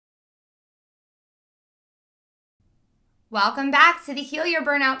Welcome back to the Heal Your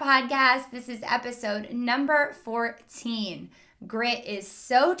Burnout podcast. This is episode number 14. Grit is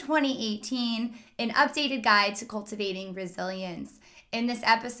so 2018, an updated guide to cultivating resilience. In this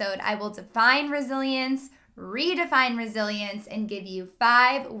episode, I will define resilience, redefine resilience, and give you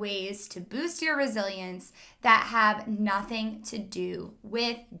 5 ways to boost your resilience that have nothing to do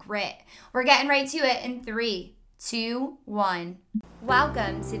with grit. We're getting right to it in 3, 2, 1.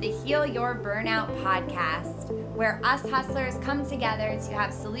 Welcome to the Heal Your Burnout podcast, where us hustlers come together to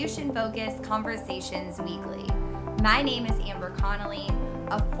have solution-focused conversations weekly. My name is Amber Connolly,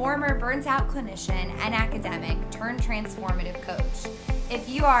 a former burnt-out clinician and academic turned transformative coach. If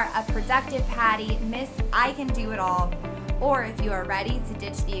you are a productive Patty, Miss I Can Do It All, or if you are ready to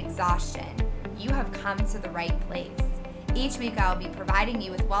ditch the exhaustion, you have come to the right place. Each week I'll be providing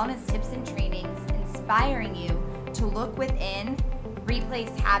you with wellness tips and trainings, inspiring you to look within, replace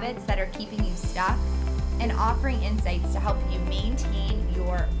habits that are keeping you stuck, and offering insights to help you maintain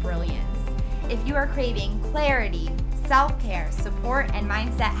your brilliance. If you are craving clarity, self-care, support, and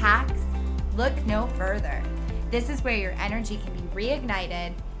mindset hacks, look no further. This is where your energy can be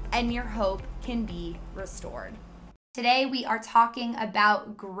reignited and your hope can be restored. Today we are talking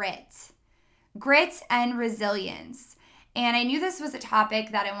about grit and resilience. And I knew this was a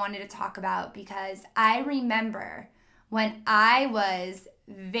topic that I wanted to talk about because I remember when I was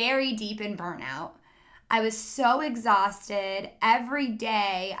very deep in burnout. I was so exhausted every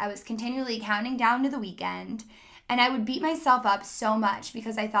day. I was continually counting down to the weekend, and I would beat myself up so much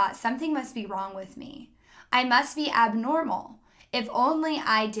because I thought something must be wrong with me. I must be abnormal. If only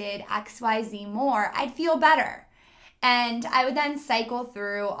I did XYZ more, I'd feel better. And I would then cycle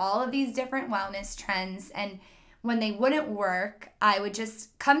through all of these different wellness trends, and when they wouldn't work, I would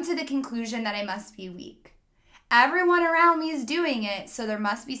just come to the conclusion that I must be weak. Everyone around me is doing it, so there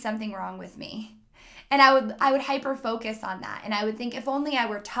must be something wrong with me. And I would hyper focus on that, and I would think, if only I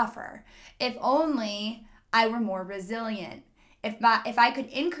were tougher, if only I were more resilient, if I could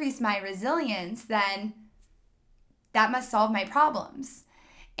increase my resilience, then that must solve my problems.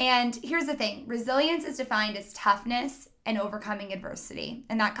 And here's the thing, resilience is defined as toughness and overcoming adversity,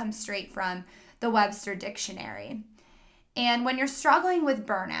 and that comes straight from the Webster Dictionary. And when you're struggling with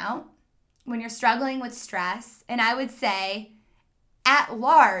burnout, when you're struggling with stress, and I would say at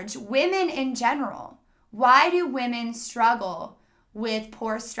large, women in general, why do women struggle with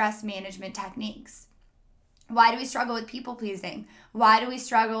poor stress management techniques? Why do we struggle with people pleasing? Why do we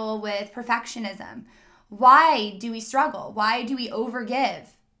struggle with perfectionism? Why do we struggle? Why do we overgive?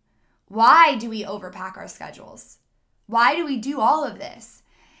 Why do we overpack our schedules? Why do we do all of this?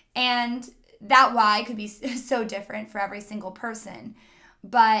 And that why could be so different for every single person.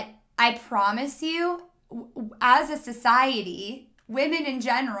 But I promise you, as a society, women in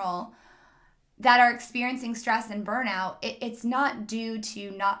general that are experiencing stress and burnout, it's not due to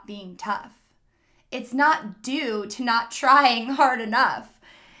not being tough. It's not due to not trying hard enough.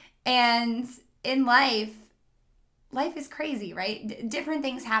 And in life is crazy, right? Different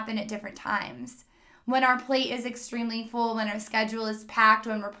things happen at different times. When our plate is extremely full, when our schedule is packed,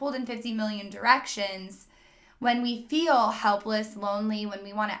 when we're pulled in 50 million directions, when we feel helpless, lonely, when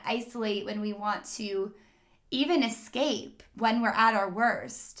we want to isolate, when we want to even escape, when we're at our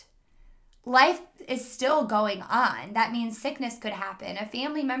worst, life is still going on. That means sickness could happen. A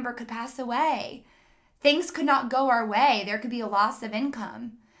family member could pass away. Things could not go our way. There could be a loss of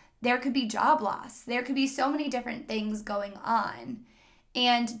income. There could be job loss. There could be so many different things going on.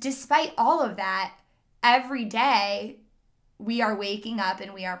 And despite all of that, every day we are waking up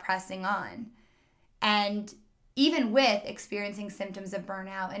and we are pressing on. And even with experiencing symptoms of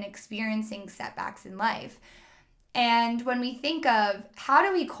burnout and experiencing setbacks in life. And when we think of how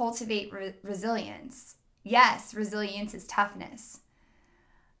do we cultivate resilience? Yes, resilience is toughness.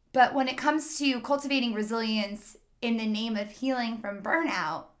 But when it comes to cultivating resilience in the name of healing from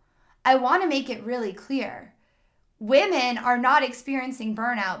burnout, I want to make it really clear. Women are not experiencing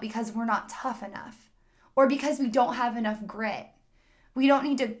burnout because we're not tough enough or because we don't have enough grit. We don't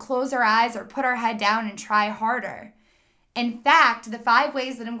need to close our eyes or put our head down and try harder. In fact, the 5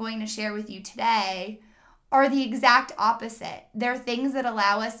 ways that I'm going to share with you today are the exact opposite. They're things that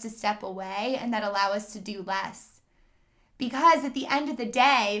allow us to step away and that allow us to do less. Because at the end of the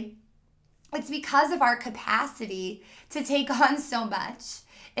day, it's because of our capacity to take on so much.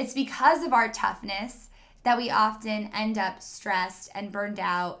 It's because of our toughness that we often end up stressed and burned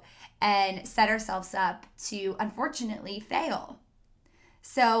out and set ourselves up to, unfortunately, fail.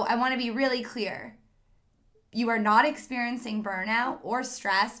 So I want to be really clear. You are not experiencing burnout or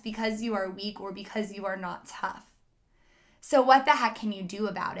stress because you are weak or because you are not tough. So what the heck can you do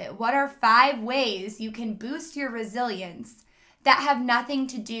about it? What are 5 ways you can boost your resilience that have nothing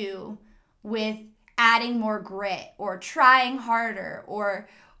to do with adding more grit or trying harder or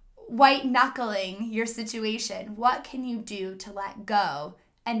white knuckling your situation? What can you do to let go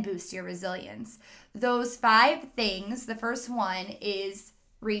and boost your resilience? Those 5 things, the first one is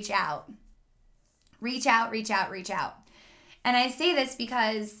reach out. Reach out, reach out, reach out. And I say this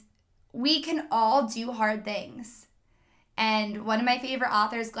because we can all do hard things. And one of my favorite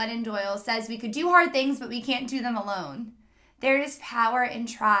authors, Glennon Doyle, says we could do hard things, but we can't do them alone. There is power in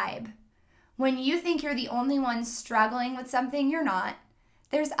tribe. When you think you're the only one struggling with something, you're not.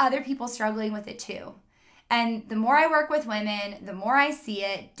 There's other people struggling with it too. And the more I work with women, the more I see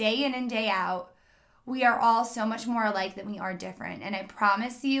it day in and day out, we are all so much more alike than we are different. And I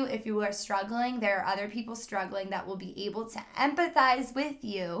promise you, if you are struggling, there are other people struggling that will be able to empathize with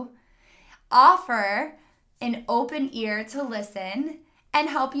you, offer an open ear to listen, and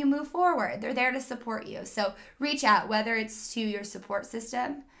help you move forward. They're there to support you. So reach out, whether it's to your support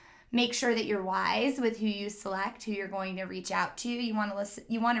system. Make sure that you're wise with who you select, who you're going to reach out to. You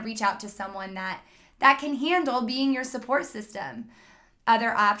want to reach out to someone that can handle being your support system.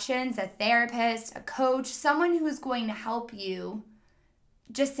 Other options, a therapist, a coach, someone who is going to help you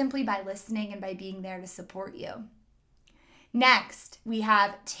just simply by listening and by being there to support you. Next, we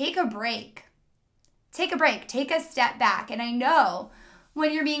have take a break. Take a break, take a step back. And I know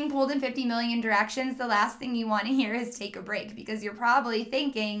when you're being pulled in 50 million directions, the last thing you want to hear is take a break, because you're probably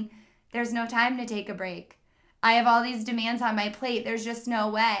thinking, there's no time to take a break. I have all these demands on my plate. There's just no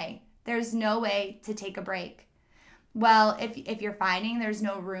way. There's no way to take a break. Well, if you're finding there's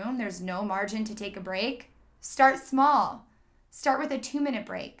no room, there's no margin to take a break, start small. Start with a 2-minute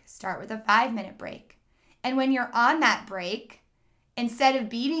break. Start with a 5-minute break. And when you're on that break, instead of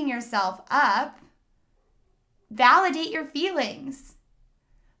beating yourself up, validate your feelings.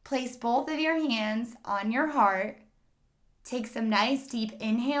 Place both of your hands on your heart. Take some nice deep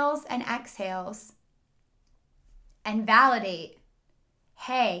inhales and exhales. And validate,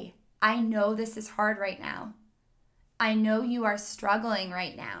 hey, I know this is hard right now. I know you are struggling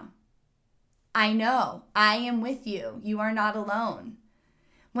right now. I know I am with you. You are not alone.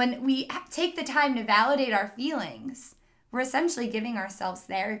 When we take the time to validate our feelings, we're essentially giving ourselves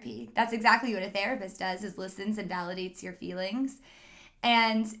therapy. That's exactly what a therapist does, is listens and validates your feelings.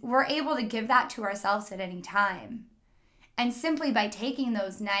 And we're able to give that to ourselves at any time. And simply by taking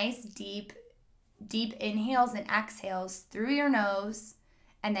those nice, deep inhales and exhales through your nose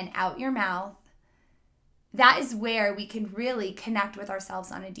and then out your mouth, that is where we can really connect with ourselves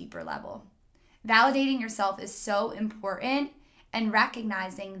on a deeper level. Validating yourself is so important, and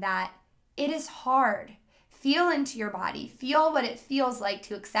recognizing that it is hard. Feel into your body. Feel what it feels like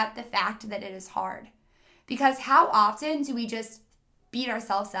to accept the fact that it is hard. Because how often do we just beat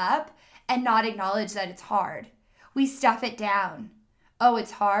ourselves up and not acknowledge that it's hard? We stuff it down. Oh,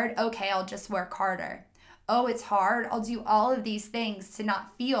 it's hard? Okay, I'll just work harder. Oh, it's hard? I'll do all of these things to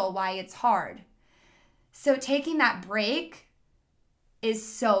not feel why it's hard. So taking that break is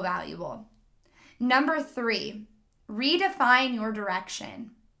so valuable. Number 3, redefine your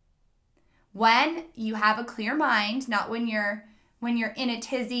direction. When you have a clear mind, not when you're in a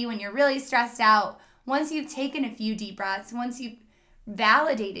tizzy, when you're really stressed out, once you've taken a few deep breaths, once you've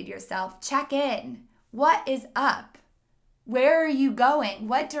validated yourself, check in. What is up? Where are you going?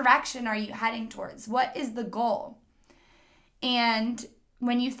 What direction are you heading towards? What is the goal? And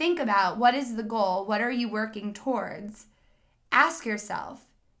when you think about what is the goal, what are you working towards, ask yourself,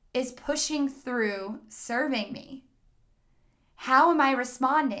 is pushing through serving me? How am I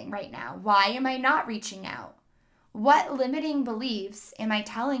responding right now? Why am I not reaching out? What limiting beliefs am I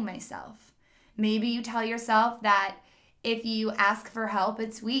telling myself? Maybe you tell yourself that if you ask for help,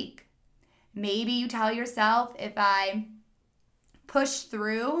 it's weak. Maybe you tell yourself, if I push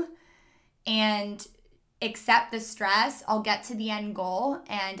through and accept the stress, I'll get to the end goal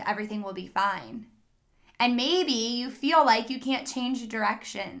and everything will be fine. And maybe you feel like you can't change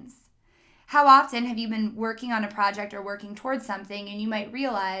directions. How often have you been working on a project or working towards something and you might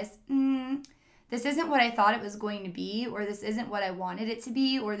realize, this isn't what I thought it was going to be, or this isn't what I wanted it to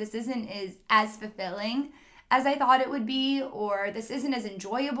be, or this isn't as fulfilling as I thought it would be, or this isn't as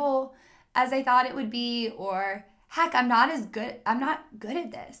enjoyable as I thought it would be, or heck, I'm not good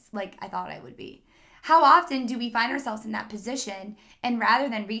at this like I thought I would be. How often do we find ourselves in that position, and rather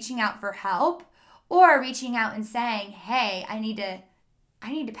than reaching out for help or reaching out and saying, hey, I need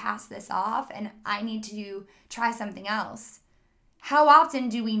to pass this off and I need to try something else, how often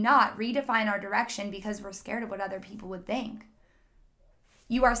do we not redefine our direction because we're scared of what other people would think?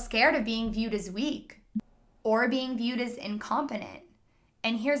 You are scared of being viewed as weak. or being viewed as incompetent.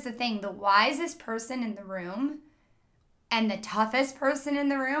 And here's the thing, the wisest person in the room and the toughest person in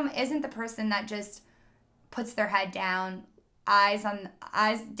the room isn't the person that just puts their head down, eyes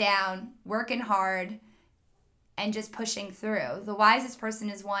down, working hard, and just pushing through. The wisest person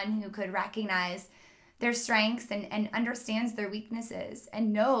is one who could recognize their strengths and understands their weaknesses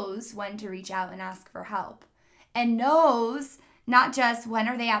and knows when to reach out and ask for help. And knows not just when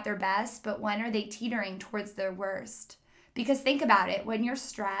are they at their best, but when are they teetering towards their worst. Because think about it, when you're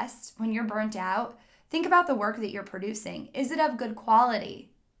stressed, when you're burnt out, think about the work that you're producing. Is it of good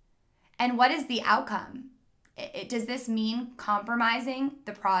quality? And what is the outcome? Does this mean compromising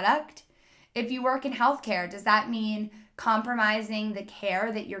the product? If you work in healthcare, does that mean compromising the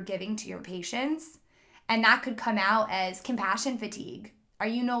care that you're giving to your patients? And that could come out as compassion fatigue. Are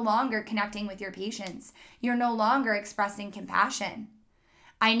you no longer connecting with your patients? You're no longer expressing compassion.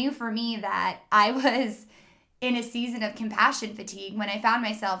 I knew for me that I was in a season of compassion fatigue when I found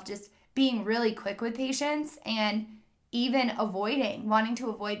myself just being really quick with patients and even wanting to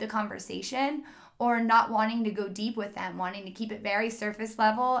avoid the conversation or not wanting to go deep with them, wanting to keep it very surface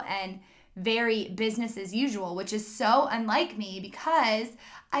level and very business as usual, which is so unlike me because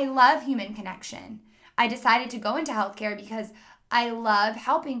I love human connection. I decided to go into healthcare because I love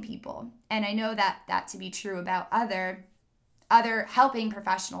helping people. And I know that to be true about other helping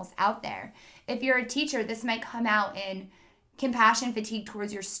professionals out there. If you're a teacher, this might come out in compassion fatigue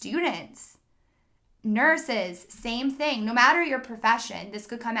towards your students. Nurses, same thing. No matter your profession, this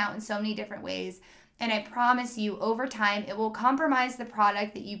could come out in so many different ways. And I promise you, over time, it will compromise the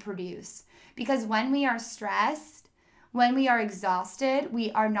product that you produce. Because when we are stressed, when we are exhausted,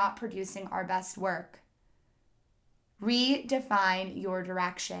 we are not producing our best work. Redefine your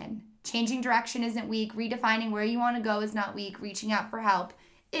direction. Changing direction isn't weak. Redefining where you want to go is not weak. Reaching out for help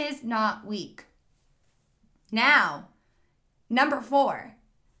is not weak. Now, number 4,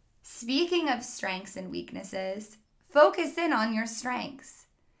 speaking of strengths and weaknesses, focus in on your strengths.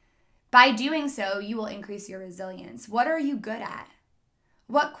 By doing so, you will increase your resilience. What are you good at?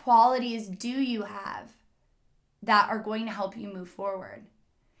 What qualities do you have that are going to help you move forward?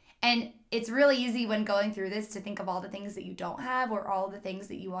 And it's really easy when going through this to think of all the things that you don't have or all the things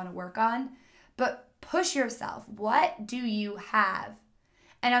that you want to work on. But push yourself. What do you have?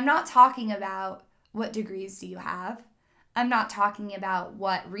 And I'm not talking about what degrees do you have. I'm not talking about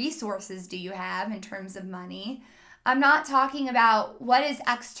what resources do you have in terms of money. I'm not talking about what is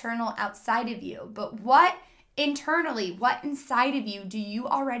external outside of you, but what internally, what inside of you do you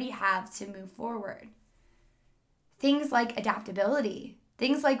already have to move forward? Things like adaptability,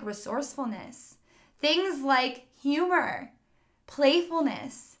 things like resourcefulness, things like humor,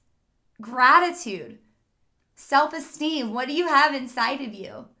 playfulness, gratitude, self-esteem. What do you have inside of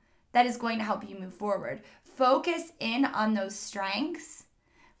you that is going to help you move forward? Focus in on those strengths.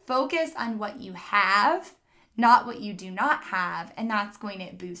 Focus on what you have, not what you do not have, and that's going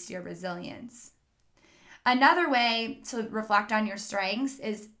to boost your resilience. Another way to reflect on your strengths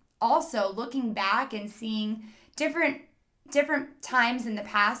is also looking back and seeing different times in the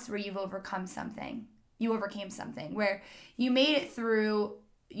past where you've overcome something. You overcame something where you made it through,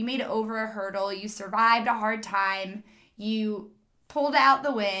 you made it over a hurdle, you survived a hard time, you pulled out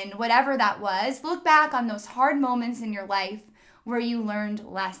the win, whatever that was. Look back on those hard moments in your life where you learned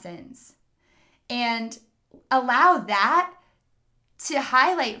lessons and allow that to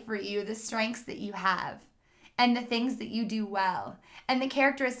highlight for you the strengths that you have and the things that you do well and the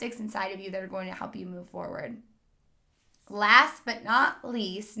characteristics inside of you that are going to help you move forward. Last but not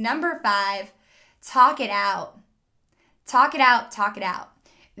least, number 5, talk it out. Talk it out, talk it out.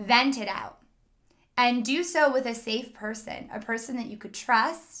 Vent it out. And do so with a safe person, a person that you could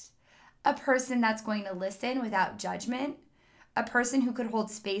trust, a person that's going to listen without judgment, a person who could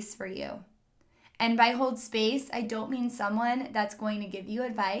hold space for you. And by hold space, I don't mean someone that's going to give you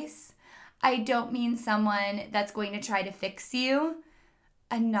advice. I don't mean someone that's going to try to fix you.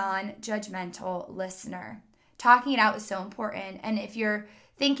 A non-judgmental listener. Talking it out is so important. And if you're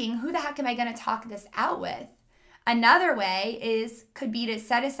thinking, who the heck am I going to talk this out with? Another way could be to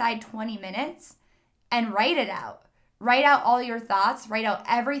set aside 20 minutes and write it out. Write out all your thoughts. Write out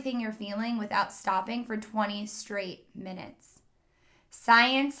everything you're feeling without stopping for 20 straight minutes.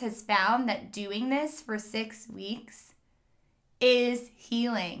 Science has found that doing this for 6 weeks is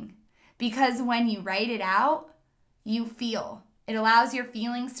healing because when you write it out, you feel. It allows your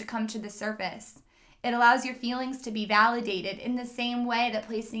feelings to come to the surface. It allows your feelings to be validated in the same way that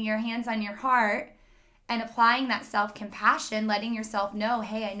placing your hands on your heart and applying that self-compassion, letting yourself know,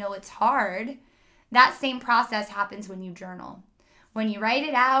 hey, I know it's hard. That same process happens when you journal. When you write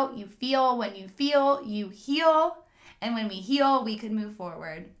it out, you feel. When you feel, you heal. And when we heal, we can move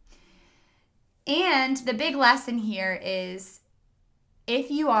forward. And the big lesson here is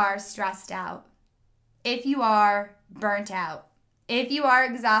if you are stressed out, if you are burnt out, if you are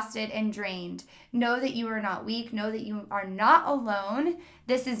exhausted and drained, know that you are not weak. Know that you are not alone.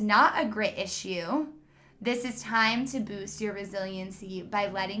 This is not a grit issue. This is time to boost your resiliency by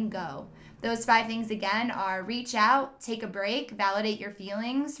letting go. Those 5 things again are reach out, take a break, validate your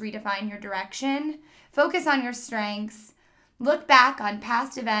feelings, redefine your direction, focus on your strengths, look back on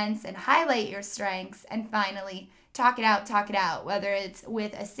past events and highlight your strengths, and finally, talk it out, whether it's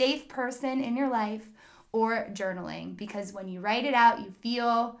with a safe person in your life or journaling, because when you write it out, you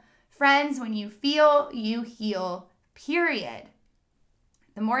feel. Friends, when you feel, you heal, period.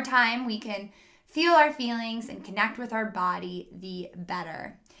 The more time we can feel our feelings and connect with our body, the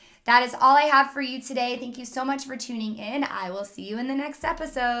better. That is all I have for you today. Thank you so much for tuning in. I will see you in the next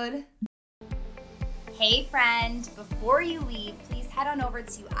episode. Hey friend, before you leave, please head on over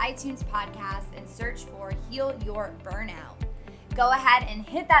to iTunes Podcast and search for Heal Your Burnout. Go ahead and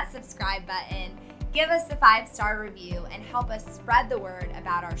hit that subscribe button, give us a 5-star review, and help us spread the word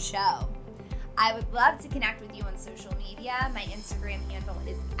about our show. I would love to connect with you on social media. My Instagram handle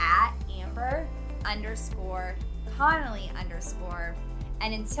is @Amber_Connolly_.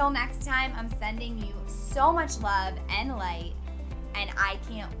 And until next time, I'm sending you so much love and light, and I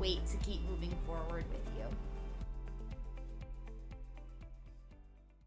can't wait to keep moving forward with you.